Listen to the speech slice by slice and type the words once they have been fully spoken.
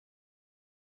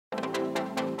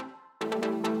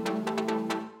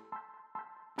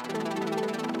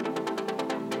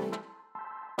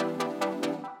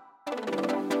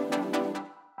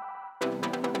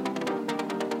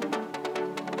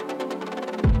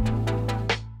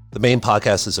The Maine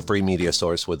Podcast is a free media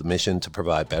source with a mission to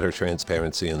provide better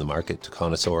transparency in the market to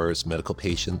connoisseurs, medical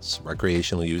patients,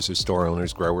 recreational users, store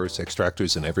owners, growers,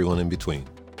 extractors, and everyone in between.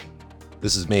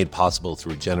 This is made possible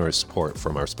through generous support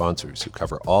from our sponsors who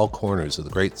cover all corners of the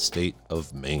great state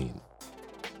of Maine.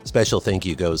 A special thank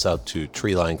you goes out to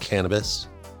Treeline Cannabis,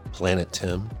 Planet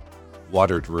Tim,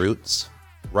 Watered Roots,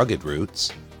 Rugged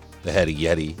Roots, The Heady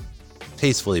Yeti,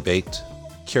 Tastefully Baked,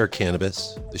 Cure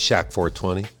Cannabis, The Shack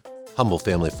 420, Humble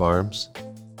Family Farms,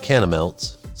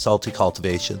 Cannamelts, Salty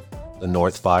Cultivation, The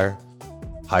North Fire,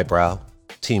 Highbrow,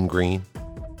 Team Green,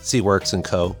 Seaworks &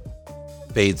 Co.,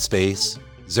 Fade Space,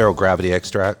 Zero Gravity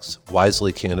Extracts,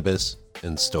 Wisely Cannabis,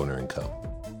 and Stoner & Co.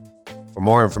 For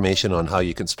more information on how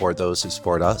you can support those who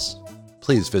support us,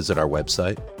 please visit our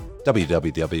website,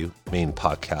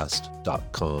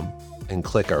 www.mainpodcast.com, and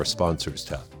click our Sponsors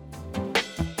tab.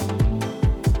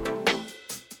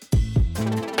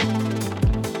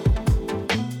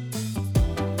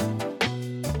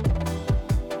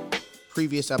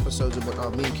 Previous episodes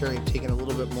about me and Carrie taking a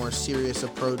little bit more serious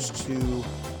approach to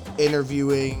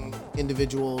interviewing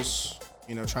individuals,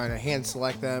 trying to hand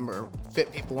select them or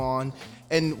fit people on.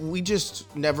 And we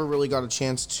just never really got a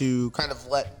chance to kind of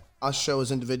let us show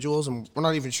as individuals. And we're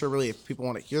not even sure really if people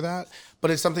want to hear that,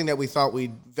 but it's something that we thought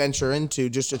we'd venture into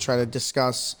just to try to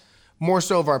discuss more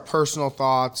so of our personal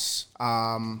thoughts,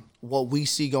 what we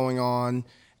see going on.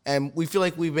 And we feel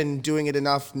like we've been doing it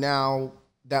enough now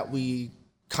that we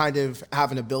kind of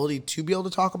have an ability to be able to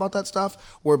talk about that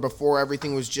stuff, where before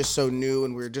everything was just so new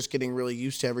and we were just getting really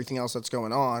used to everything else that's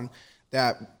going on,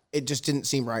 that it just didn't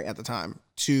seem right at the time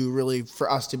to really,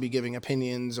 for us to be giving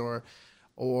opinions or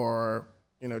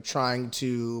trying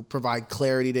to provide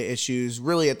clarity to issues.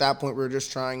 Really at that point, we were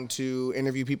just trying to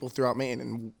interview people throughout Maine,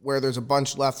 and where there's a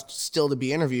bunch left still to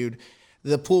be interviewed,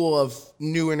 the pool of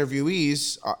new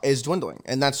interviewees is dwindling,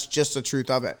 and that's just the truth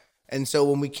of it. And so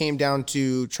when we came down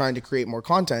to trying to create more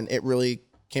content, it really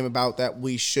came about that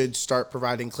we should start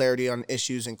providing clarity on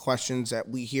issues and questions that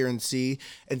we hear and see.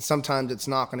 And sometimes it's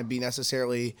not going to be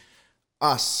necessarily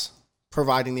us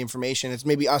providing the information. It's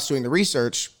maybe us doing the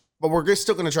research, but we're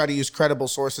still going to try to use credible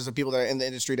sources of people that are in the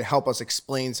industry to help us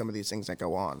explain some of these things that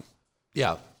go on.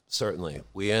 Yeah, certainly.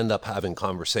 We end up having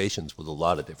conversations with a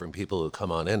lot of different people who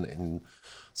come on in, and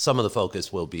some of the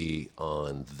focus will be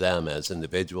on them as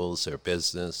individuals, their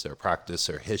business, their practice,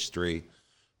 their history.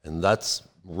 And that's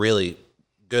really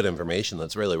good information.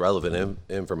 That's really relevant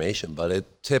information, but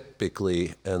it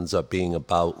typically ends up being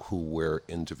about who we're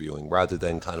interviewing rather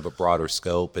than kind of a broader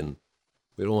scope. And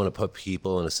we don't want to put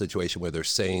people in a situation where they're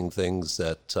saying things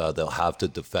that they'll have to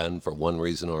defend for one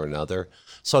reason or another.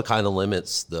 So it kind of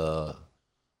limits the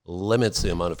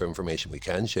amount of information we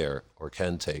can share or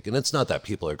can take. And it's not that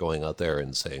people are going out there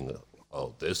and saying,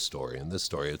 oh, this story and this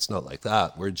story. It's not like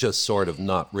that. We're just sort of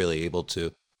not really able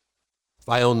to. If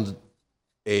I owned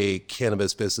a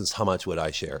cannabis business, how much would I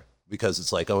share? Because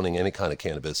it's like owning any kind of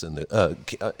cannabis, and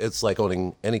it's like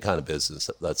owning any kind of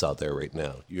business that's out there right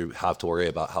now. You have to worry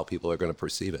about how people are going to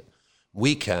perceive it.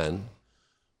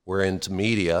 We're into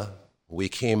media. We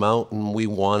came out and we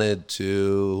wanted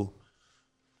to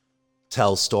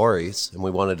tell stories, and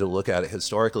we wanted to look at it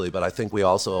historically, but I think we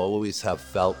also always have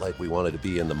felt like we wanted to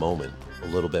be in the moment a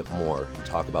little bit more and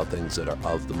talk about things that are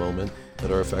of the moment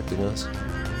that are affecting us.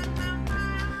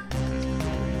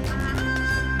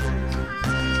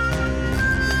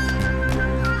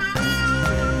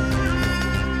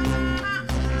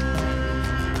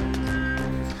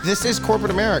 This is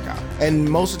corporate America, and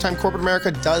most of the time corporate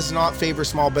America does not favor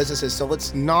small businesses. So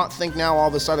let's not think now all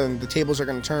of a sudden the tables are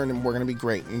going to turn and we're going to be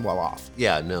great and well off.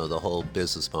 Yeah, no, the whole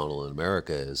business model in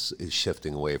America is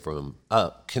shifting away from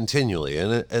continually,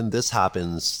 and this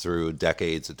happens through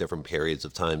decades at different periods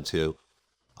of time too,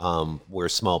 where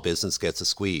small business gets a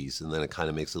squeeze, and then it kind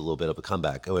of makes a little bit of a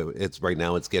comeback. It's right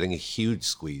now it's getting a huge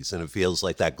squeeze, and it feels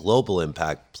like that global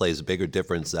impact plays a bigger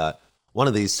difference. That one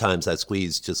of these times that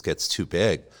squeeze just gets too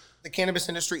big. The cannabis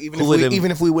industry, even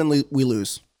if we win, we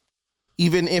lose.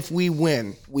 Even if we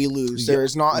win, we lose. There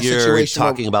is not a situation. You're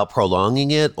talking about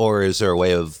prolonging it, or is there a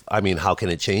way of, how can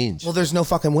it change? Well, there's no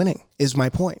fucking winning, is my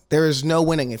point. There is no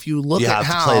winning. If you look at how... You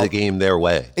have to play the game their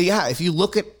way. Yeah, if you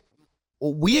look at...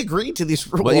 Well, we agreed to these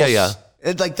rules. Well, yeah.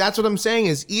 That's what I'm saying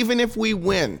is, even if we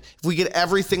win, if we get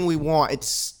everything we want, it's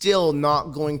still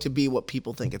not going to be what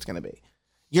people think it's going to be.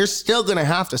 You're still going to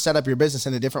have to set up your business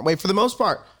in a different way for the most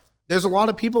part. There's a lot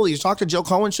of people, you talk to Jill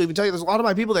Cohen, she'll even tell you, there's a lot of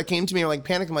my people that came to me and like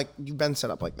panicked. I'm like, you've been set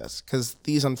up like this, because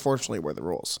these unfortunately were the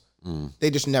rules. They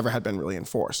just never had been really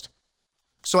enforced.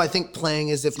 So I think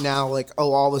playing as if now, like,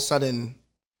 oh, all of a sudden.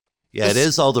 Yeah, it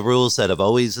is all the rules that have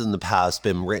always in the past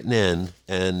been written in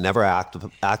and never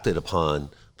acted upon,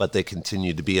 but they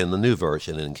continue to be in the new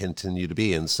version and continue to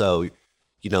be. And so,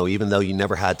 even though you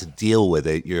never had to deal with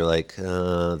it, you're like,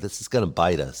 this is going to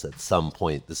bite us at some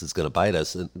point. This is going to bite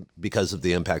us because of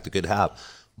the impact it could have,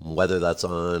 whether that's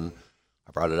on,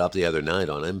 I brought it up the other night,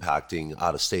 on impacting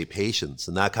out-of-state patients.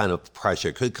 And that kind of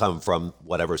pressure could come from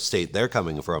whatever state they're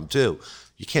coming from too.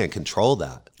 You can't control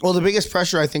that. Well, the biggest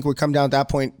pressure I think would come down at that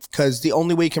point, because the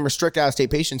only way you can restrict out-of-state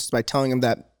patients is by telling them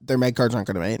that their med cards aren't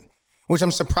going to make, which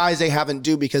I'm surprised they haven't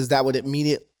do, because that would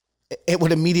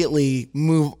immediately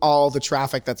move all the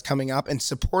traffic that's coming up, and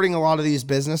supporting a lot of these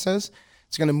businesses.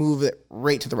 It's going to move it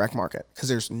right to the rec market, because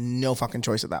there's no fucking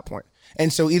choice at that point.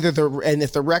 And so if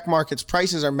the rec market's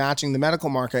prices are matching the medical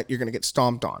market, you're going to get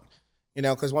stomped on,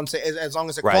 because as long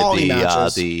as the quality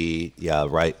matches.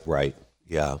 Right.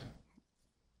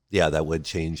 Yeah, that would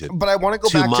change it. But I want to go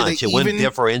too back much. to it wouldn't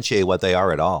differentiate what they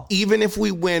are at all. Even if we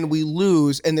win, we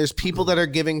lose, and there's people that are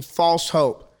giving false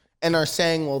hope and are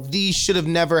saying, well, these should have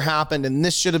never happened and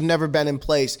this should have never been in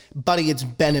place. Buddy, it's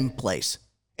been in place.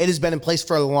 It has been in place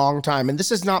for a long time. And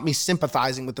this is not me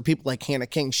sympathizing with the people like Hannah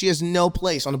King. She has no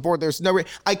place on the board.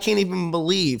 I can't even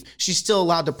believe she's still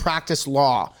allowed to practice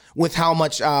law with how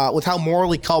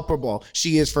morally culpable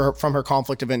she is from her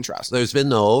conflict of interest. There's been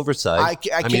no oversight.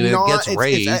 I mean, cannot, it gets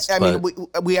raised.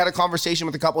 We had a conversation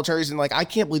with a couple of attorneys, and I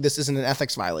can't believe this isn't an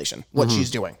ethics violation, what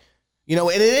she's doing. And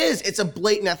it is. It's a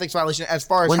blatant ethics violation as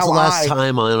far as When's how the last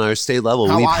time on our state level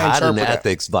we've had an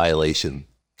ethics violation?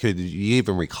 Could you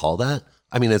even recall that?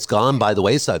 I mean, it's gone by the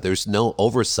wayside. There's no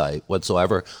oversight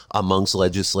whatsoever amongst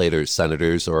legislators,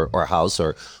 senators, or House,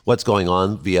 or what's going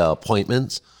on via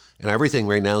appointments. And everything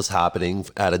right now is happening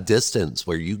at a distance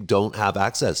where you don't have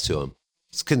access to them.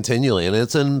 It's continually, and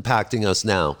it's impacting us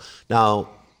now. Now,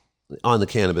 on the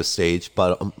cannabis stage,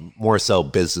 but more so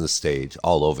business stage,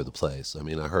 all over the place. I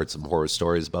mean, I heard some horror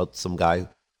stories about some guy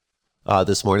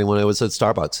this morning when I was at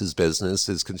Starbucks. His business,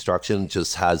 his construction,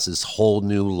 just has this whole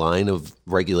new line of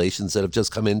regulations that have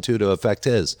just come into to affect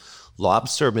his.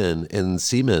 Lobstermen and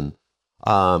seamen,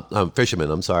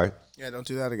 fishermen, I'm sorry. Yeah, don't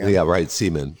do that again. Yeah, right,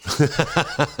 seamen.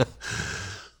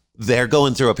 They're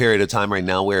going through a period of time right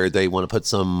now where they want to put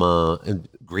some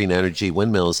green energy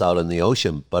windmills out in the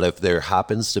ocean. But if there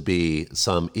happens to be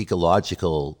some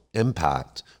ecological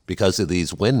impact because of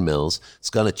these windmills,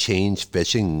 it's going to change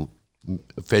fishing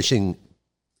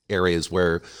areas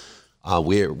where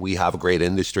we have a great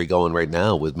industry going right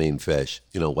now with Maine fish.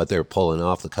 What they're pulling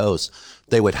off the coast,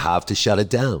 they would have to shut it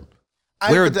down.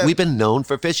 We've been known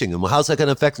for fishing, and how's that going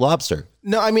to affect lobster?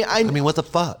 No, I mean, what the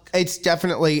fuck? It's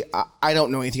definitely. I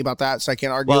don't know anything about that, so I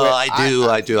can't argue. Well, it.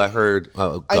 I do. I heard.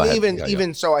 So, I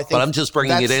think. But I'm just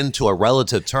bringing it into a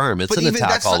relative term. It's an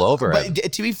attack all over it.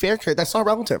 But to be fair, Kurt, that's not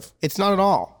relative. It's not at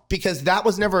all, because that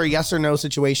was never a yes or no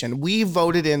situation. We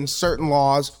voted in certain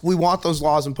laws. We want those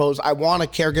laws imposed. I want a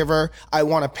caregiver. I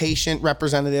want a patient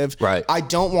representative. Right. I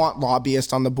don't want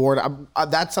lobbyists on the board.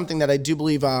 That's something that I do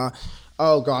believe. I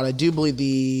do believe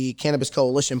the Cannabis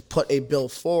Coalition put a bill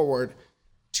forward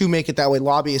to make it that way.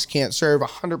 Lobbyists can't serve.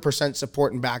 100%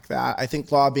 support and back that. I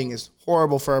think lobbying is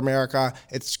horrible for America.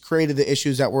 It's created the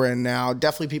issues that we're in now.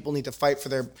 Definitely people need to fight for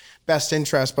their best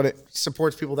interest, but it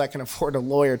supports people that can afford a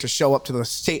lawyer to show up to the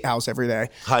state house every day.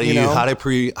 How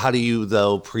do you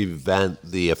though prevent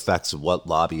the effects of what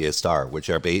lobbyists are,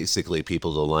 which are basically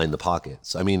people to line the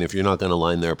pockets? I mean, if you're not going to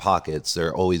line their pockets,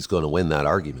 they're always going to win that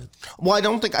argument. Well,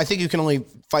 I think you can only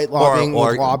fight lobbying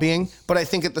with lobbying, but I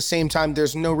think at the same time,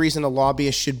 there's no reason a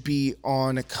lobbyist should be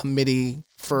on a committee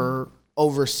for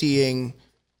overseeing.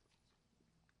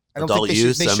 I don't think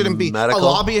they shouldn't be. Medical? A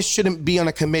lobbyist shouldn't be on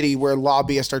a committee where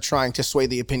lobbyists are trying to sway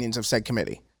the opinions of said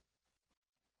committee.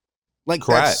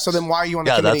 Correct. So then why are you on a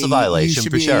committee? That's a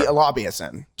violation. You should be a lobbyist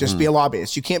then. Just be a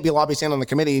lobbyist. You can't be a lobbyist and on the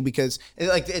committee, because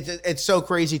it's so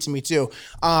crazy to me too.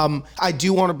 I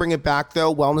do want to bring it back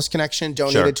though. Wellness Connection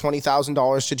donated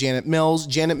 $20,000 to Janet Mills.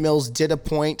 Janet Mills did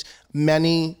appoint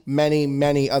many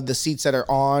of the seats that are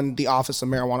on the Office of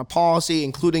Marijuana Policy,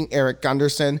 including Eric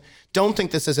Gunderson. Don't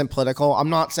think this isn't political. I'm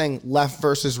not saying left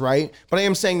versus right, but I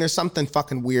am saying there's something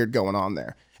fucking weird going on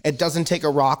there. It doesn't take a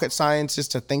rocket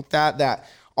scientist to think that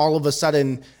all of a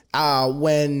sudden,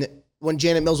 when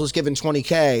Janet Mills was given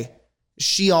 $20K,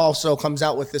 she also comes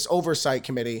out with this oversight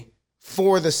committee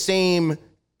for the same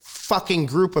fucking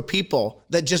group of people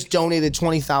that just donated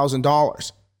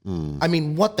 $20,000. I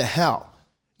mean, what the hell,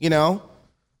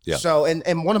 Yeah. So,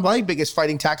 and one of my biggest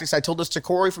fighting tactics, I told this to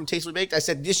Corey from Tastefully Baked. I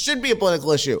said, this should be a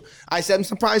political issue. I said, I'm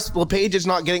surprised LePage is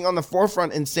not getting on the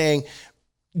forefront and saying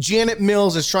Janet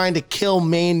Mills is trying to kill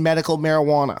Maine medical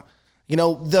marijuana.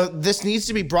 This needs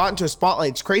to be brought into a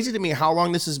spotlight. It's crazy to me how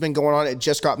long this has been going on. It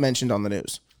just got mentioned on the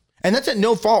news. And that's at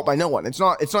no fault by no one. It's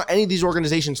not any of these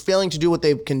organizations failing to do what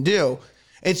they can do.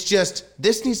 It's just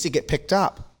this needs to get picked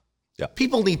up. Yeah.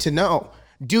 People need to know.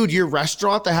 Dude, your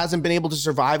restaurant that hasn't been able to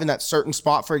survive in that certain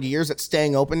spot for years that's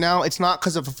staying open now, it's not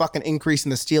because of a fucking increase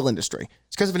in the steel industry.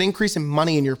 It's because of an increase in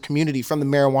money in your community from the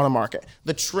marijuana market.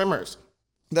 The trimmers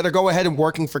that are go ahead and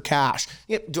working for cash.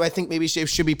 Yep. Do I think maybe they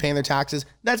should be paying their taxes?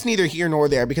 That's neither here nor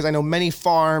there, because I know many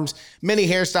farms, many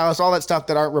hairstylists, all that stuff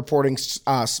that aren't reporting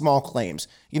small claims.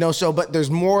 So but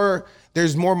there's more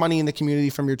money in the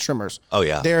community from your trimmers. Oh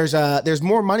yeah. There's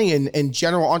more money in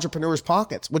general entrepreneurs'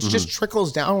 pockets, which just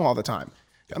trickles down all the time.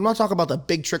 I'm not talking about the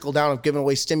big trickle down of giving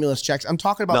away stimulus checks. I'm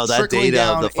talking about that trickling data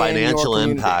down of the financial in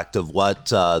your impact of what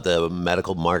the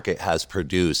medical market has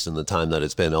produced in the time that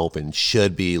it's been open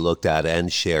should be looked at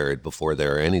and shared before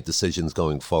there are any decisions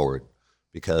going forward,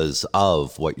 because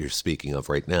of what you're speaking of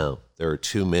right now. There are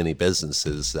too many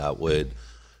businesses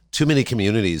too many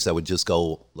communities that would just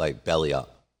go like belly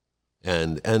up,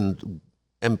 and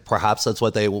perhaps that's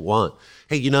what they want.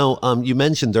 Hey, you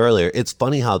mentioned earlier, it's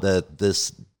funny how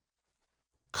this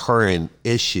current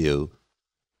issue,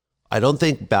 I don't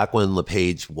think back when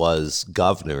LePage was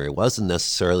governor, it wasn't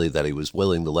necessarily that he was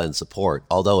willing to lend support,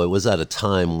 although it was at a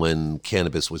time when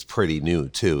cannabis was pretty new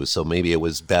too. So maybe it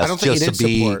was best just to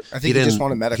be support. I think he just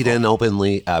wanted medical. He didn't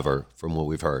openly ever, from what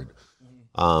we've heard.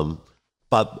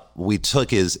 But we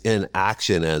took his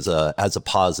inaction as a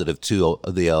positive to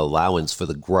the allowance for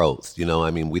the growth.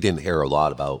 We didn't hear a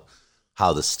lot about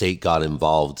how the state got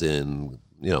involved in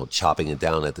chopping it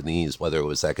down at the knees, whether it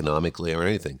was economically or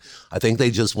anything. I think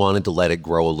they just wanted to let it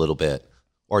grow a little bit,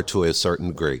 or to a certain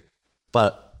degree.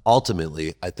 But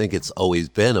ultimately, I think it's always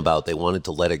been about they wanted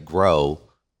to let it grow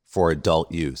for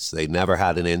adult use. They never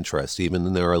had an interest, even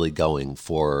in the early going,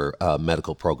 for a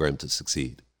medical program to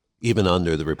succeed, even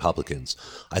under the Republicans.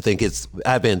 I think it's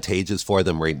advantageous for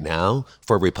them right now,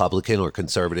 for Republican or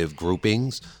conservative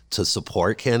groupings, to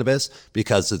support cannabis,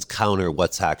 because it's counter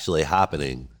what's actually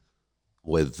happening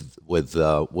with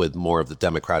more of the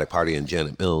Democratic Party and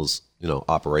Janet Mills,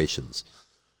 operations.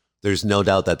 There's no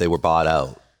doubt that they were bought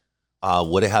out.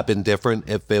 Would it have been different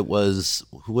if it was,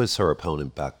 who was her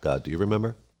opponent back? Do you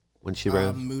remember when she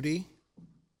ran? Moody.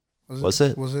 Was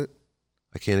it? Was it?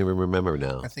 I can't even remember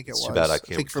now. I think it it's was. Too bad I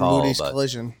can't recall, for Moody's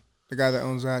Collision, the guy that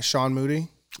owns that, Sean Moody.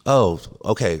 Oh,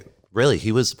 okay. Really?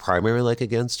 He was primary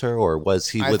against her, or was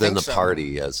he within the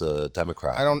party as a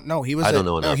Democrat? I don't know. I don't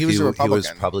know enough. No, he was a Republican. He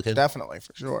was Republican? Definitely,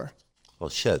 for sure. Well,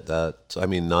 shit.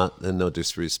 Not in no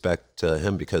disrespect to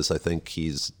him, because I think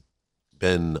he's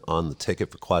been on the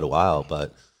ticket for quite a while,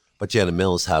 but Janet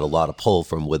Mills had a lot of pull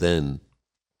from within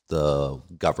the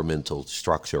governmental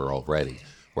structure already,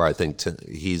 where I think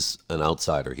he's an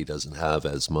outsider. He doesn't have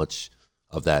as much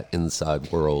of that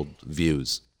inside world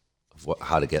views of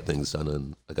how to get things done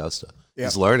in Augusta. Yeah.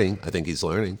 He's learning. I think he's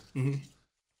learning. Mm-hmm.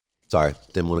 Sorry,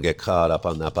 didn't want to get caught up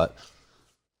on that, but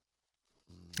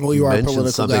well, you are a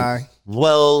political guy.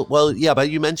 Well, yeah, but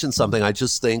you mentioned something. I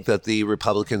just think that the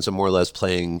Republicans are more or less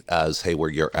playing as, hey, we're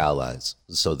your allies,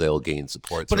 so they'll gain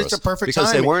support. But it's a perfect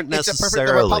because time. They weren't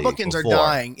necessarily. The Republicans before. are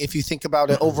dying. If you think about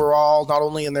it overall, not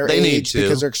only in their age,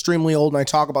 because they're extremely old, and I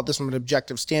talk about this from an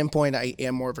objective standpoint. I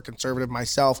am more of a conservative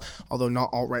myself, although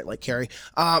not alt-right like Kerry.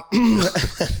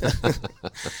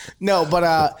 No,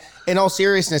 but in all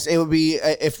seriousness, it would be,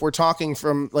 if we're talking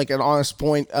from like an honest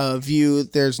point of view,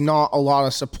 there's not a lot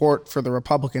of support for the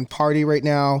Republican Party right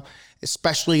now,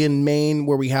 especially in Maine,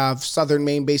 where we have southern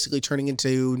Maine basically turning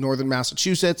into northern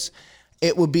Massachusetts.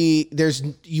 It would be,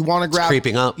 you want to grab,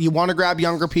 creeping up. You want to grab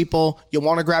younger people. You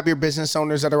want to grab your business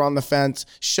owners that are on the fence,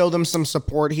 show them some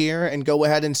support here, and go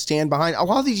ahead and stand behind. A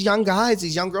lot of these young guys,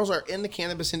 these young girls are in the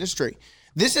cannabis industry.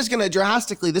 This is going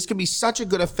to this could be such a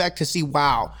good effect to see,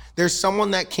 wow, there's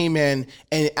someone that came in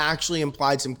and actually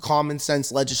implied some common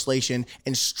sense legislation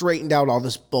and straightened out all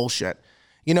this bullshit.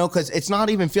 Because it's not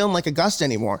even feeling like Augusta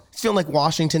anymore. It's feeling like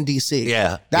Washington, D.C.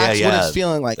 Yeah. That's what it's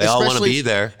feeling like. They all want to be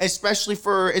there. Especially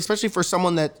for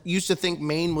someone that used to think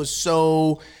Maine was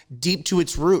so deep to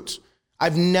its roots.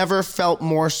 I've never felt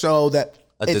more so that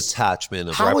a detachment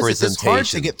of how representation. Is it this hard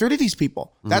to get through to these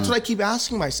people? That's what I keep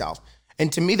asking myself.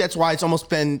 And to me, that's why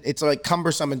it's like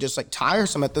cumbersome and just like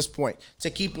tiresome at this point to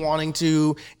keep wanting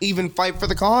to even fight for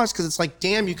the cause. Cause it's like,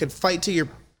 damn, you could fight till you're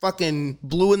fucking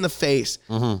blue in the face.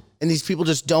 Mm-hmm. And these people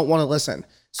just don't want to listen.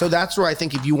 So that's where I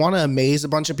think if you want to amaze a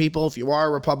bunch of people, if you are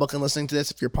a Republican listening to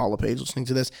this, if you're Paul LePage listening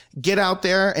to this, get out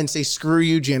there and say, screw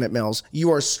you, Janet Mills.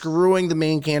 You are screwing the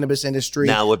Maine cannabis industry.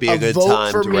 Now would be a good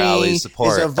time to rally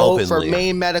support is a vote openly. for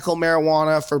Maine medical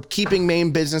marijuana, for keeping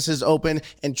Maine businesses open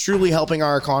and truly helping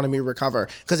our economy recover.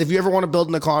 Because if you ever want to build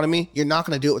an economy, you're not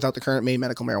going to do it without the current Maine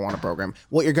medical marijuana program.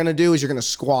 What you're going to do is you're going to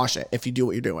squash it if you do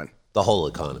what you're doing. The whole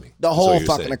economy. The whole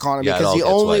fucking economy. Yeah, because the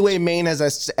only way Maine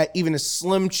has even a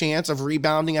slim chance of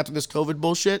rebounding after this COVID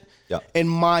bullshit, in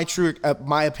my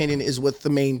opinion, is with the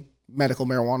Maine medical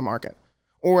marijuana market.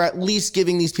 Or at least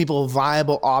giving these people a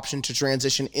viable option to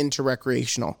transition into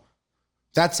recreational.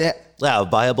 That's it. Yeah, a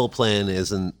viable plan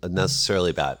isn't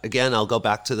necessarily bad. Again, I'll go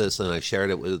back to this, and I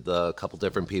shared it with a couple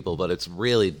different people, but it's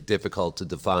really difficult to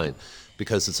define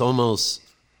because it's almost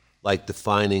like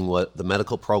defining what the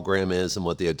medical program is and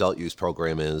what the adult use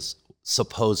program is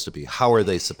supposed to be. How are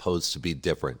they supposed to be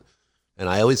different? And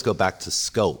I always go back to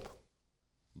scope,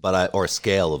 or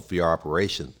scale of your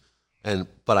operation.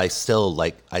 But I still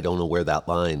I don't know where that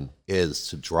line is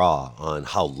to draw on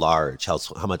how large,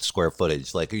 how much square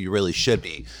footage. Like you really should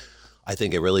be. I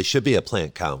think it really should be a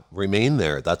plant count. Remain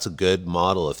there. That's a good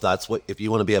model. If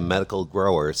you want to be a medical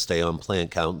grower, stay on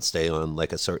plant count and stay on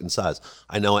like a certain size.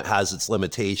 I know it has its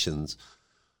limitations,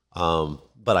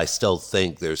 but I still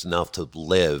think there's enough to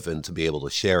live and to be able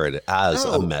to share it as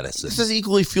a medicine. This is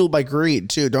equally fueled by greed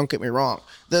too. Don't get me wrong.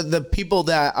 The people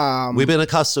that we've been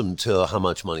accustomed to how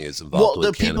much money is involved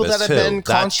with the people cannabis that have been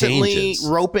constantly changes.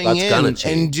 roping That's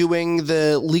in and doing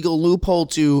the legal loophole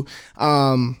to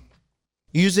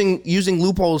using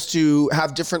loopholes to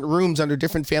have different rooms under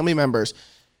different family members.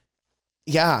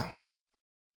 Yeah.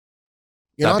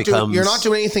 You're not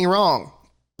doing anything wrong.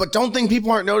 But don't think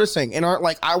people aren't noticing and aren't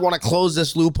like, I want to close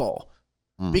this loophole.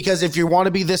 Because if you want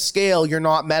to be this scale, you're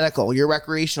not medical, you're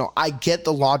recreational. I get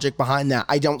the logic behind that.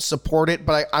 I don't support it,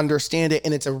 but I understand it,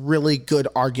 and it's a really good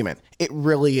argument. It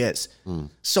really is.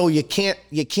 So you can't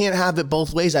have it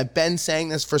both ways. I've been saying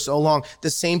this for so long.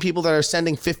 The same people that are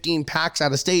sending 15 packs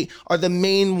out of state are the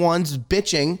main ones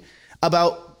bitching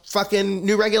about fucking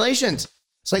new regulations.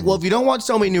 It's like, well, if you don't want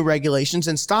so many new regulations,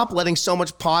 then stop letting so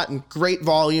much pot and great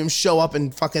volume show up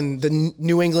in fucking the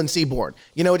New England seaboard.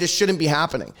 You know, it just shouldn't be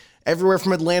happening. Everywhere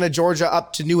from Atlanta, Georgia,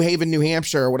 up to New Haven, New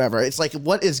Hampshire, or whatever. It's like,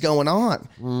 what is going on?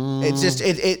 It's just,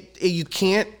 you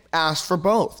can't ask for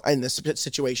both in this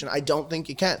situation. I don't think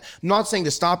you can. I'm not saying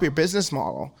to stop your business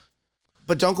model,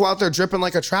 but don't go out there dripping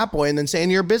like a trap boy and then saying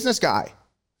you're a business guy.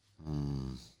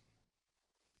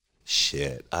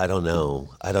 Shit, I don't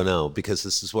know, because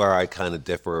this is where I kind of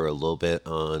differ a little bit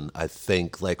on, I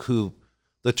think, the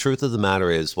truth of the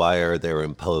matter is, why are they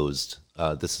imposed?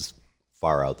 This is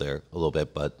far out there a little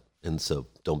bit, and so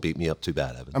don't beat me up too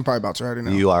bad, Evan. I'm probably about to already know.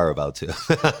 You are about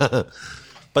to.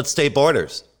 But state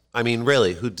borders. I mean,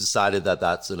 really, who decided that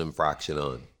that's an infraction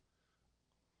on?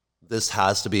 This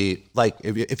has to be,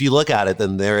 if you look at it,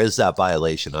 then there is that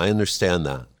violation. I understand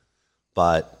that.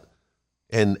 But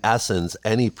in essence,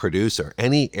 any producer,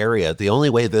 any area, the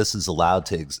only way this is allowed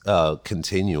to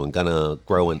continue and going to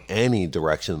grow in any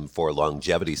direction for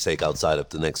longevity's sake outside of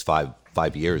the next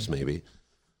five years maybe,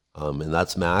 and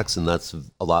that's max, and that's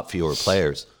a lot fewer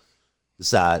players,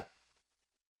 is that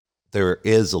there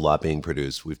is a lot being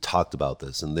produced. We've talked about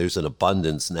this, and there's an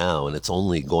abundance now, and it's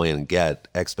only going to get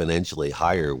exponentially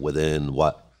higher within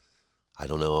I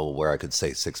don't know where I could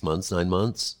say 6 months, 9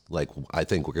 months. I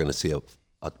think we're going to see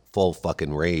a full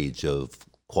fucking rage of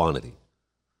quantity,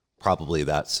 probably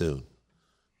that soon.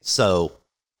 So,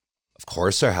 of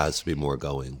course, there has to be more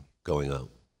going out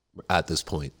at this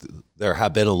point. There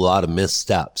have been a lot of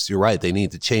missteps. You're right, they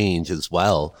need to change as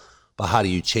well. But how do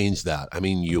you change that? I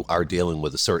mean, you are dealing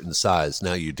with a certain size.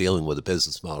 Now you're dealing with a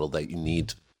business model that you need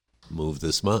to move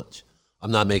this much.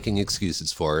 I'm not making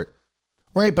excuses for it.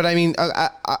 Right, but I mean,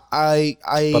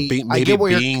 Maybe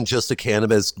being just a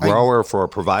cannabis grower for a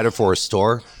provider for a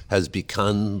store has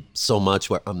become so much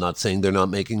where I'm not saying they're not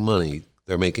making money.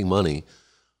 They're making money,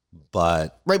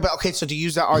 but... Right, but okay, so to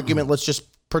use that argument, let's just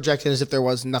project it as if there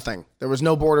was nothing. There was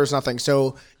no borders, nothing.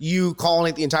 So you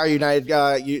colonizate the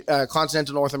entire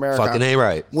continental North America. Fucking A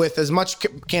right. With as much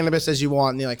cannabis as you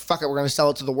want. And you're like, fuck it, we're going to sell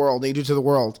it to the world. And you do to the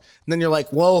world. And then you're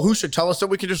like, well, who should tell us that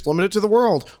we can just limit it to the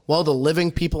world? Well, the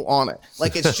living people on it.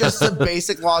 It's just the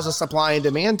basic laws of supply and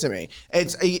demand to me.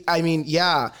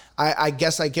 I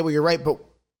guess I get what you're right. But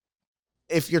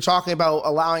if you're talking about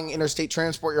allowing interstate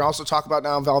transport, you're also talking about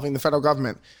now involving the federal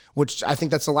government, which I think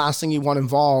that's the last thing you want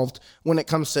involved when it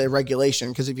comes to regulation.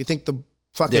 Because if you think the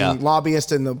fucking Yeah.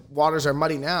 lobbyists and the waters are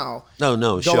muddy now. No,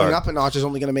 Going sure. up a notch is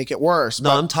only going to make it worse.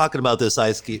 No, I'm talking about this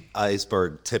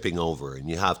iceberg tipping over, and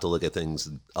you have to look at things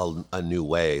a new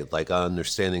way, like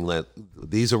understanding that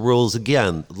these are rules,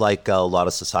 again, like a lot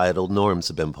of societal norms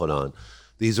have been put on.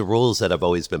 These are rules that have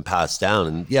always been passed down,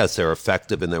 and yes, they're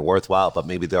effective and they're worthwhile, but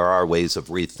maybe there are ways of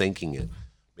rethinking it.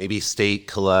 Maybe state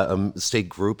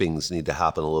groupings need to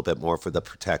happen a little bit more for the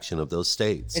protection of those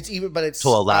states. It's even, but it's to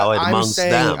allow it amongst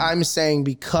them. I'm saying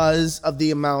because of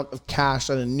the amount of cash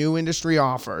that a new industry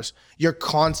offers, you're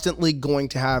constantly going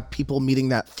to have people meeting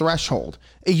that threshold.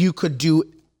 You could do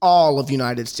all of the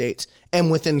United States, and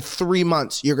within 3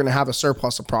 months, you're going to have a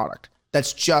surplus of product.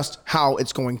 That's just how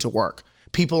it's going to work.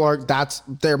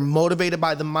 They're motivated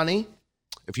by the money.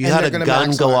 If you had a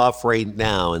gun go off right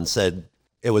now and said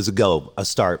it was a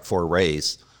start for a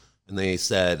race, and they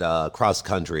said cross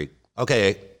country,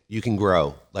 okay, you can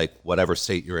grow, like whatever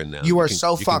state you're in now. You are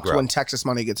so fucked when Texas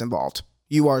money gets involved.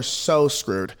 You are so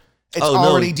screwed. It's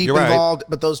already deep involved,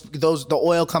 but the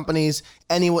oil companies,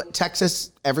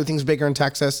 Texas, everything's bigger in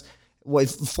Texas.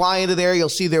 Fly into there, you'll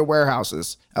see their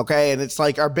warehouses, okay? And it's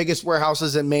like our biggest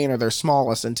warehouses in Maine are their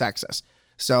smallest in Texas.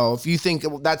 So if you think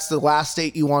that's the last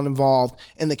state you want involved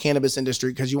in the cannabis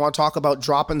industry, because you want to talk about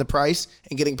dropping the price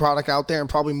and getting product out there and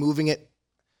probably moving it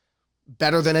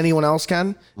better than anyone else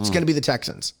can, it's going to be the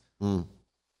Texans.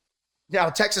 Now,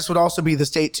 Texas would also be the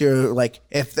state to, like,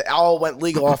 if they all went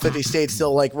legal, all 50 states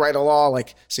still, like, write a law,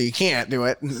 like, so you can't do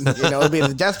it. It'd be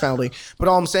the death penalty. But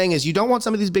all I'm saying is you don't want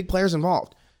some of these big players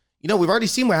involved. We've already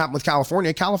seen what happened with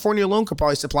California. California alone could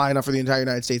probably supply enough for the entire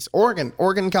United States. Oregon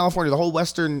and California, the whole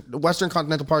western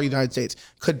continental part of the United States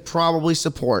could probably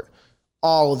support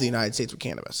all of the United States with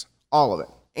cannabis. All of it.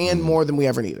 And more than we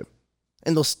ever needed.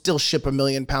 And they'll still ship 1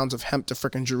 million pounds of hemp to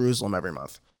frickin' Jerusalem every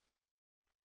month.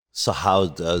 So how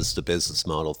does the business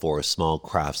model for a small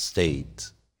craft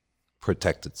state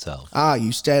protect itself?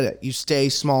 You said it. You stay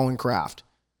small in craft.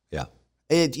 Yeah.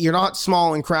 You're not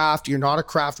small in craft. You're not a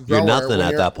craft grower. You're nothing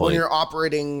at that point. When you're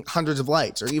operating hundreds of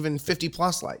lights or even 50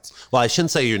 plus lights. Well, I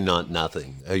shouldn't say you're not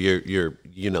nothing.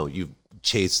 You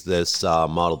chase this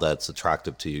model that's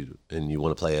attractive to you, and you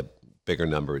want to play at bigger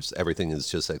numbers. Everything is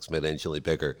just exponentially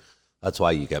bigger. That's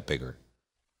why you get bigger.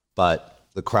 But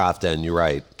the craft end, you're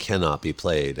right, cannot be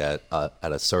played at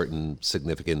a certain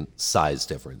significant size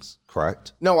difference.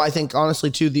 Correct? No, I think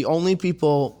honestly too,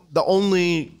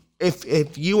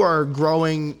 if you are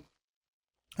growing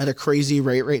at a crazy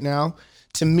rate right now,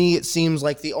 to me, it seems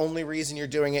like the only reason you're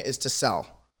doing it is to sell.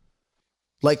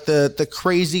 Like the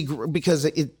crazy, because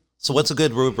So what's a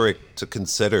good rubric to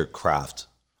consider craft?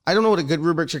 I don't know what a good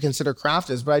rubric to consider craft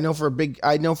is, but I know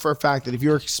for a fact that if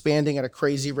you're expanding at a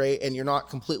crazy rate and you're not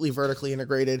completely vertically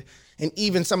integrated, and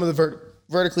even some of the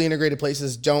vertically integrated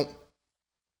places don't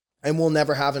and will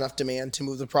never have enough demand to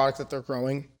move the product that they're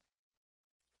growing,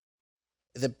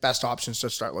 the best option is to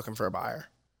start looking for a buyer.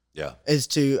 Yeah.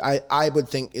 I would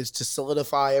think is to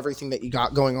solidify everything that you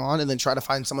got going on and then try to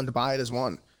find someone to buy it as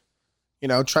one.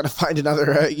 Try to find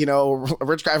another, a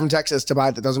rich guy from Texas to buy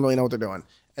it that doesn't really know what they're doing.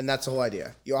 And that's the whole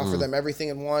idea. You offer them everything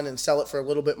in one and sell it for a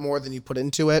little bit more than you put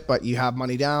into it, but you have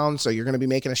money down, so you're going to be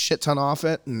making a shit ton off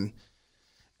it. And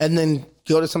then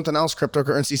go to something else.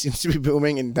 Cryptocurrency seems to be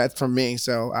booming, and that's from me,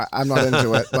 so I'm not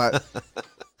into it. But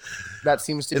that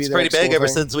seems to be pretty big ever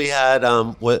since we had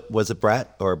what was it, Brent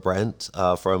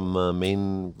from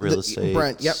Maine Real Estate?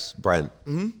 Brent, yep. Brent.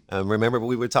 Remember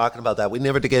we were talking about that. We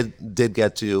never did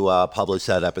get to publish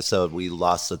that episode. We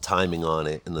lost the timing on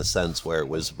it in the sense where it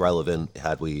was relevant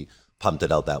had we pumped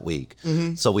it out that week.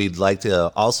 So we'd like to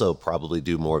also probably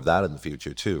do more of that in the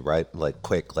future too, right? Like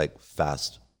quick, like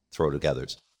fast throw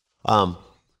togethers.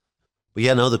 But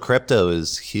yeah, no, the crypto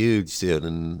is huge, dude,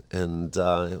 and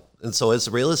so is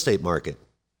the real estate market.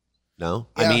 No,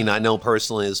 yeah. I mean, I know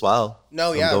personally as well.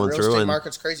 No, yeah, real estate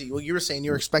market's crazy. Well, you were saying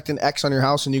you were expecting X on your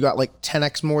house, and you got like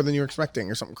 10X more than you were expecting,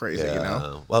 or something crazy.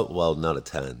 Yeah, well, not a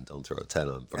 10. Don't throw a 10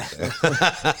 on birthday.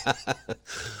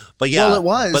 But yeah, well, it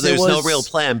was. But there's no real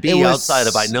plan B outside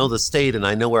of I know the state and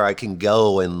I know where I can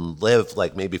go and live.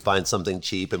 Like maybe find something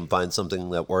cheap and find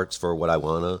something that works for what I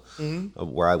wanna,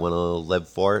 where I wanna live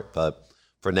for it. But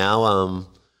for now,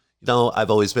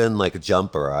 I've always been like a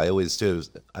jumper. I always do.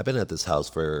 I've been at this house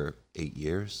for 8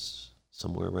 years,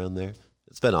 somewhere around there.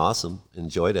 It's been awesome.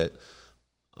 Enjoyed it.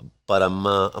 But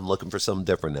I'm looking for something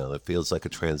different now. It feels like a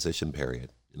transition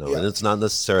period, and it's not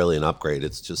necessarily an upgrade.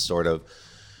 It's just sort of,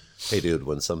 hey, dude,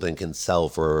 when something can sell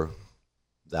for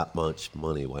that much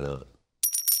money, why not?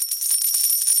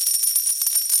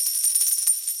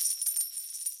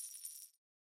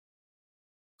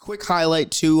 Quick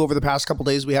highlight too, over the past couple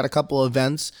days, we had a couple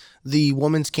events. The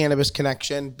Women's Cannabis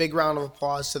Connection. Big round of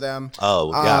applause to them.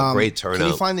 Oh, yeah, great turnout. Can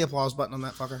you find the applause button on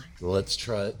that fucker? Let's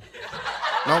try it.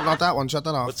 No, not that one. Shut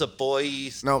that off. What's up,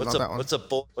 boys? No, what's not up, that one. What's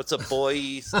up, What's up,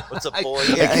 boys? What's up, boys?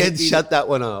 Yeah, I can't shut that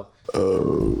one off.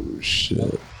 Oh,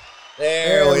 shit.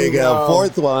 There we go.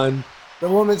 Fourth one. The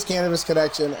Women's Cannabis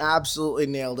Connection absolutely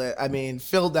nailed it. I mean,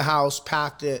 filled the house,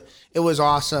 packed it. It was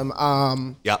awesome.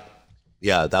 Yep.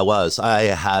 Yeah, that was. I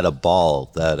had a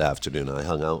ball that afternoon. I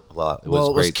hung out a lot. It was Well,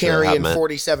 it was great Carrie to have and met.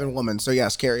 47 women. So,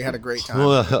 yes, Carrie had a great time.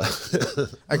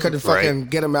 I couldn't Right. fucking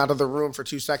get him out of the room for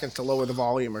 2 seconds to lower the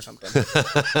volume or something.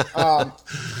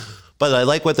 But I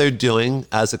like what they're doing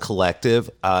as a collective.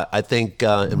 I think,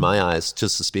 in my eyes,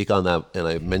 just to speak on that, and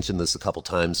I mentioned this a couple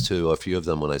times to a few of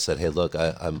them when I said, hey, look,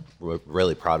 I'm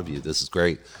really proud of you. This is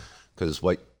great. Because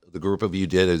what the group of you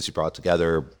did is you brought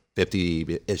together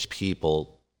 50-ish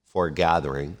people for a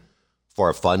gathering, for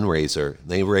a fundraiser.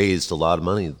 They raised a lot of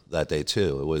money that day,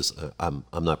 too. It was, I'm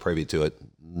not privy to it,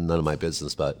 none of my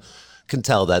business, but can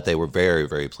tell that they were very,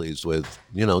 very pleased with,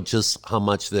 just how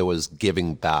much there was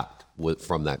giving back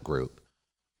from that group.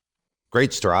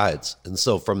 Great strides. And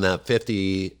so from that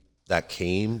 50 that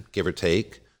came, give or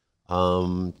take,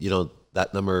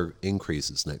 that number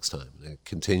increases next time. It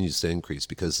continues to increase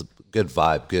because good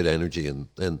vibe, good energy, and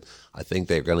I think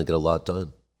they're going to get a lot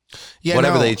done. Yeah,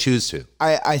 Whatever no, they choose to.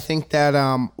 I think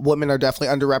that women are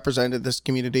definitely underrepresented in this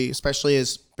community, especially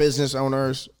as business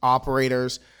owners,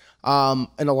 operators, and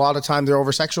a lot of time they're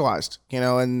over-sexualized,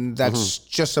 and that's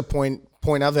just a point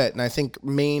of it. And I think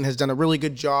Maine has done a really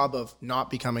good job of not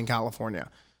becoming California,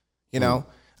 Yeah,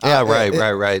 right.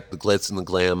 The glitz and the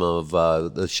glam of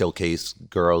the showcase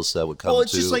girls that would come. Well,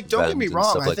 it's just like, don't get me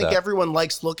wrong. I think everyone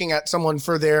likes looking at someone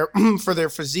for their for their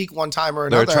physique one time or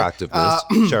another. Their attractiveness,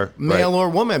 sure, male right. or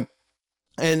woman,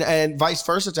 and vice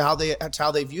versa that's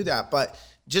how they view that. But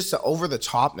just the over the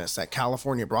topness that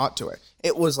California brought to it,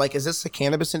 it was like, is this the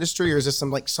cannabis industry or is this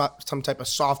some type of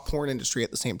soft porn industry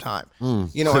at the same time? I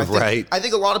think, Right. I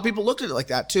think a lot of people looked at it like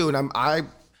that too. And I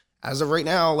as of right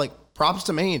now, like, props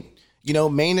to Maine.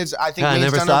 Maine is, I think, I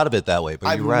Maine's never thought of it that way, but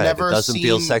I've you're right. It never doesn't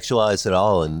feel seen- sexualized at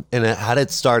all. And had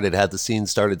the scene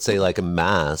started, say, like a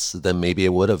mass, then maybe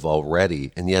it would have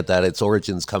already. And yet that its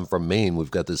origins come from Maine. We've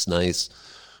got this nice,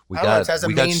 we I don't know, got it has a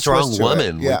we got Maine strong twist to it.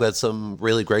 women. Yeah. We've got some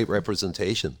really great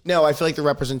representation. No, I feel like the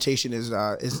representation is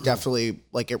definitely,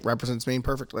 like, it represents Maine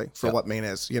perfectly for what Maine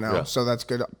is, Yeah. So that's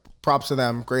good. Props to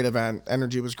them. Great event.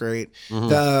 Energy was great.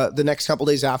 The next couple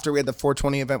days after, we had the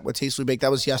 420 event with Tastefully Baked.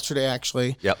 That was yesterday,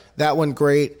 actually. Yep. That went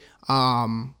great.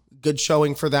 Good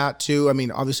showing for that too. I mean,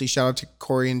 obviously, shout out to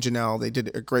Corey and Janelle. They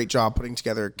did a great job putting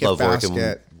together a gift Love working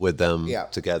basket. with them Yeah.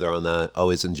 together on that.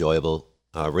 Always enjoyable.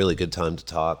 Really good time to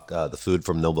talk. The food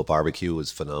from Noble Barbecue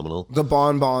was phenomenal. The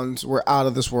bonbons were out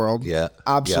of this world. Yeah.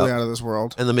 Absolutely Yeah. out of this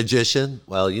world. And the magician,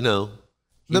 well,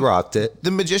 he rocked it.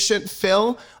 The magician,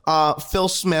 Phil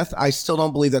Smith. I still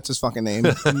don't believe that's his fucking name.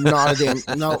 Not a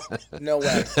damn, no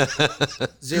way.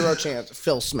 Zero chance.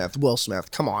 Phil Smith, Will Smith.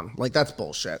 Come on. Like, that's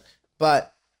bullshit.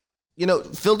 But,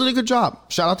 Phil did a good job.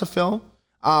 Shout out to Phil.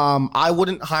 I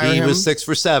wouldn't hire him. He was 6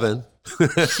 for 7.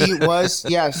 He was,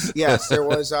 yes.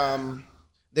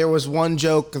 There was one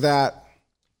joke that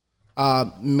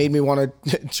made me want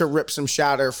to rip some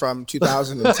shatter from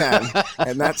 2010,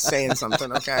 and that's saying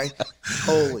something, okay?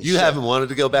 Holy You shit. haven't wanted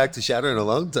to go back to Shatter in a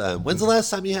long time. When's the last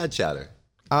time you had Shatter?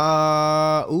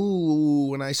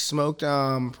 When I smoked,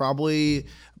 probably,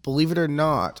 believe it or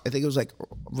not, I think it was like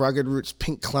Rugged Roots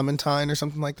Pink Clementine or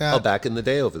something like that. Oh, back in the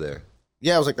day over there.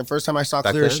 Yeah, it was like the first time I saw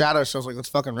Back Clear then? Shadow, so I was like, let's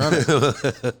fucking run it.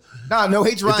 No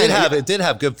hate to Ryan. It did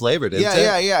have good flavor, didn't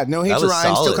it? Yeah. No hate That to was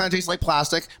Ryan. Still solid. kind of tastes like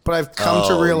plastic, but I've come Oh,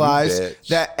 to you realize bitch.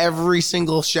 that every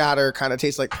single shatter kind of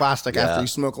tastes like plastic Yeah. after you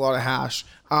smoke a lot of hash.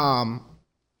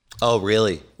 Oh,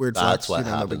 really? Weird That's flex,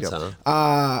 what no big happens, deal.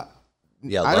 huh?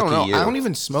 Yeah, I don't know. lucky you. I don't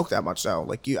even smoke that much though.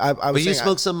 Like you, I was But you saying,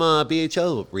 smoked some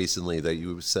BHO recently that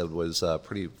you said was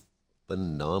pretty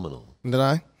phenomenal. did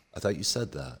I? I thought you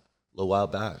said that a little while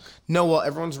back. No, well,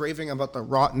 everyone's raving about the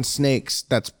rotten snakes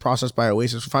that's processed by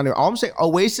Oasis Refinery. All I'm saying,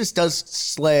 Oasis does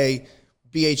slay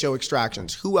BHO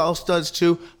extractions. Who else does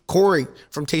too? Corey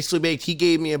from Tastefully Baked. He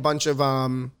gave me a bunch of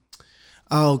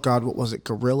oh God, what was it?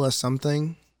 Gorilla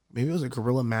something? Maybe it was a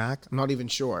Gorilla Mac. I'm not even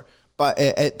sure. But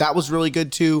that was really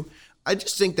good too. I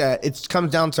just think that it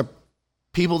comes down to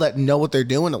people that know what they're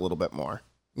doing a little bit more.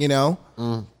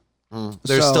 There's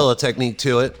So- still a technique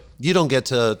to it. You don't get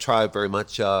to try very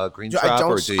much green trap,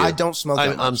 or do you? I don't smoke that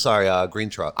I'm much. sorry, green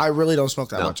truck. I really don't smoke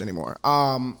that much anymore.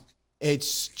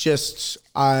 It's just,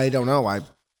 I don't know. I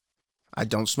I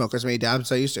don't smoke as many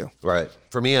dabs as I used to. Right.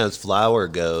 For me, as flower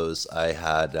goes, I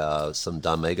had some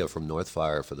Don Mega from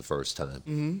Northfire for the first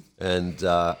time, and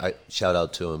I shout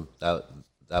out to him.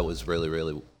 That was really,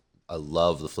 really. I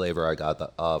love the flavor I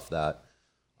got off that,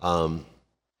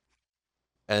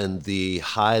 and the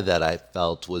high that I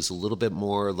felt was a little bit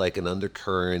more like an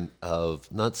undercurrent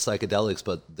of not psychedelics,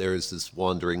 but there's this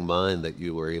wandering mind that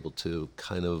you were able to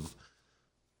kind of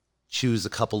choose a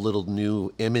couple little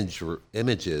new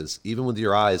images. Even with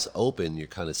your eyes open, you're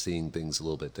kind of seeing things a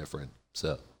little bit different.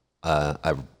 So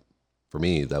for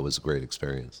me, that was a great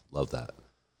experience. Love that.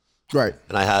 Right.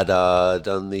 And I had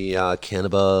done the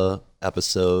Canaba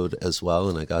episode as well,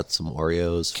 and I got some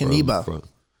Oreos. Caniba.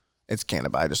 It's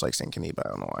Canaba. I just like saying Caniba. I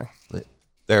don't know why.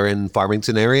 They're in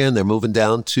Farmington area, and they're moving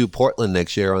down to Portland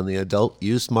next year on the adult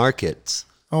use markets.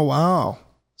 Oh, wow.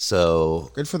 So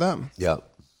Good for them. yeah.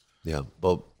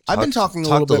 But I've been talking a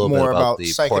little bit more about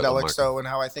the Portland psychedelics, market. though, and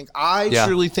how I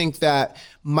truly think that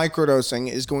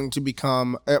microdosing is going to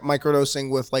become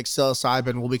microdosing with like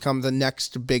psilocybin will become the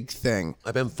next big thing.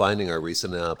 I've been finding our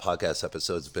recent podcast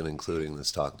episodes have been including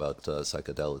this talk about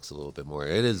psychedelics a little bit more.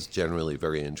 It is generally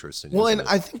very interesting. Well, and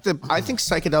I think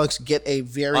psychedelics get a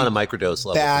very on a microdose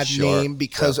level, bad for sure. name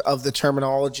because of the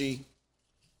terminology.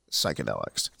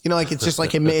 Psychedelics, like it's just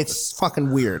like it's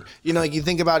fucking weird. Like you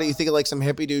think about it, you think of like some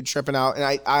hippie dude tripping out,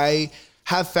 and I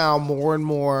have found more and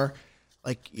more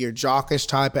like your jockish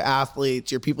type of athletes,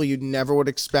 your people you never would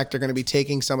expect are going to be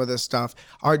taking some of this stuff,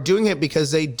 are doing it because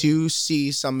they do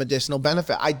see some medicinal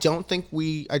benefit. I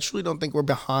truly don't think we're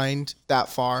behind that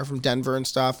far from Denver and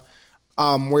stuff.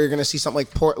 Where you're going to see something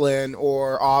like Portland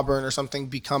or Auburn or something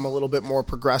become a little bit more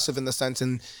progressive in the sense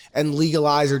and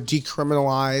legalize or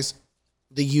decriminalize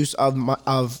the use of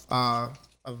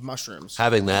mushrooms.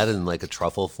 Having that in like a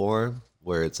truffle form,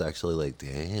 where it's actually like,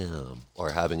 damn,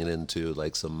 or having it into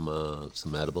like some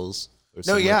edibles. Or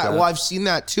something like that. Well, I've seen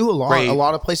that too a lot. Great. A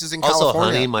lot of places in Also,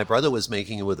 California. honey, my brother was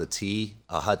making it with a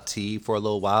hot tea for a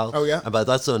little while. Oh, yeah? But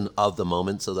that's an of the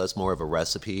moment, so that's more of a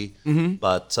recipe.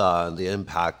 But the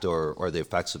impact or the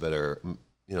effects of it are,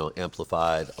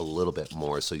 amplified a little bit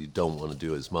more, so you don't want to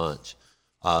do as much.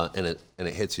 And it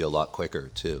hits you a lot quicker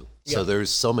too. So there's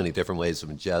so many different ways of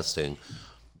ingesting.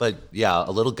 But yeah,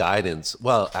 a little guidance.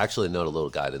 Well, actually, not a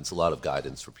little guidance. A lot of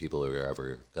guidance for people who are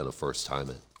ever going to first time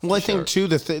it. Well, I think too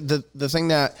the thing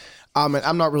that and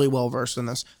I'm not really well versed in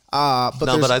this. But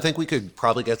I think we could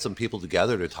probably get some people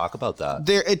together to talk about that.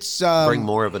 Bring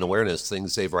more of an awareness,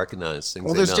 things they've recognized, things.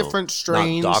 Well, there's they know. different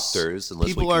strains. Not doctors,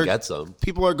 unless we can get some.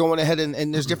 People are going ahead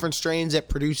and there's different strains that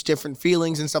produce different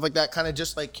feelings and stuff like that. Kind of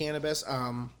just like cannabis.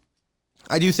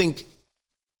 I do think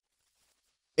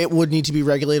it would need to be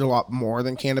regulated a lot more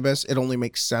than cannabis. It only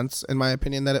makes sense, in my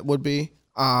opinion, that it would be.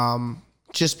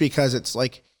 Just because it's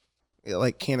like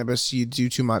cannabis, you do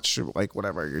too much, like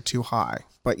whatever, you're too high.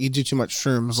 But you do too much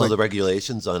shrooms. So the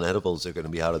regulations on edibles are going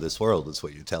to be out of this world, is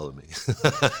what you're telling me.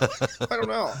 I don't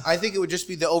know. I think it would just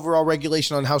be the overall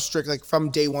regulation on how strict, like from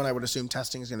day one, I would assume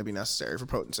testing is going to be necessary for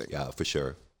potency. Yeah, for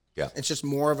sure. Yeah. It's just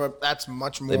more of that's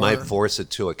much more. They might force it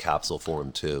to a capsule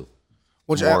form too.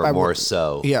 Which more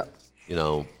so. Yeah.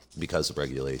 Because of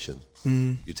regulation.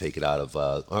 You take it out of,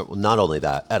 not only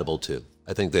that, edible too.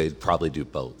 I think they'd probably do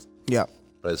both. Yeah.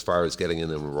 But as far as getting it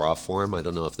in raw form, I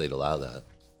don't know if they'd allow that.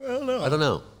 I don't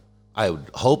know. I would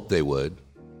hope they would,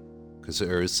 because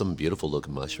there is some beautiful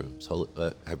looking mushrooms.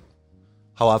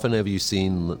 How often have you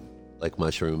seen like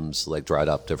mushrooms like dried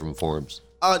up different forms?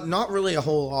 Not really a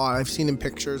whole lot. I've seen in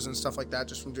pictures and stuff like that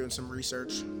just from doing some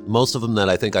research. Most of them that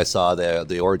I think I saw,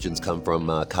 the origins come from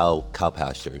cow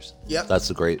pastures. Yep. That's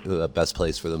the best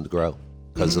place for them to grow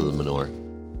because of the manure.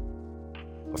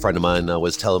 A friend of mine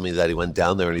was telling me that he went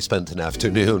down there and he spent an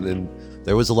afternoon, and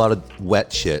there was a lot of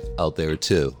wet shit out there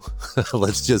too.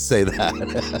 Let's just say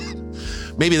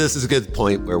that. Maybe this is a good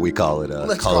point where we call it a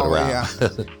wrap.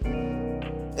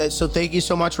 So thank you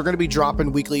so much. We're going to be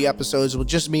dropping weekly episodes with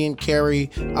just me and Carrie,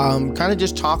 kind of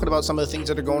just talking about some of the things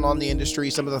that are going on in the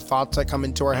industry, some of the thoughts that come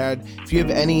into our head. If you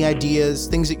have any ideas,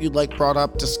 things that you'd like brought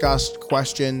up, discussed,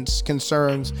 questions,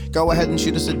 concerns, go ahead and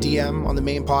shoot us a DM on the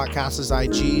main podcast's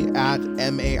IG at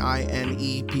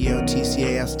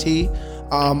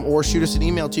MAINEPOTCAST, or shoot us an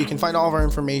email too. You can find all of our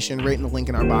information right in the link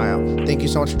in our bio. Thank you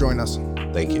so much for joining us.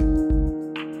 Thank you.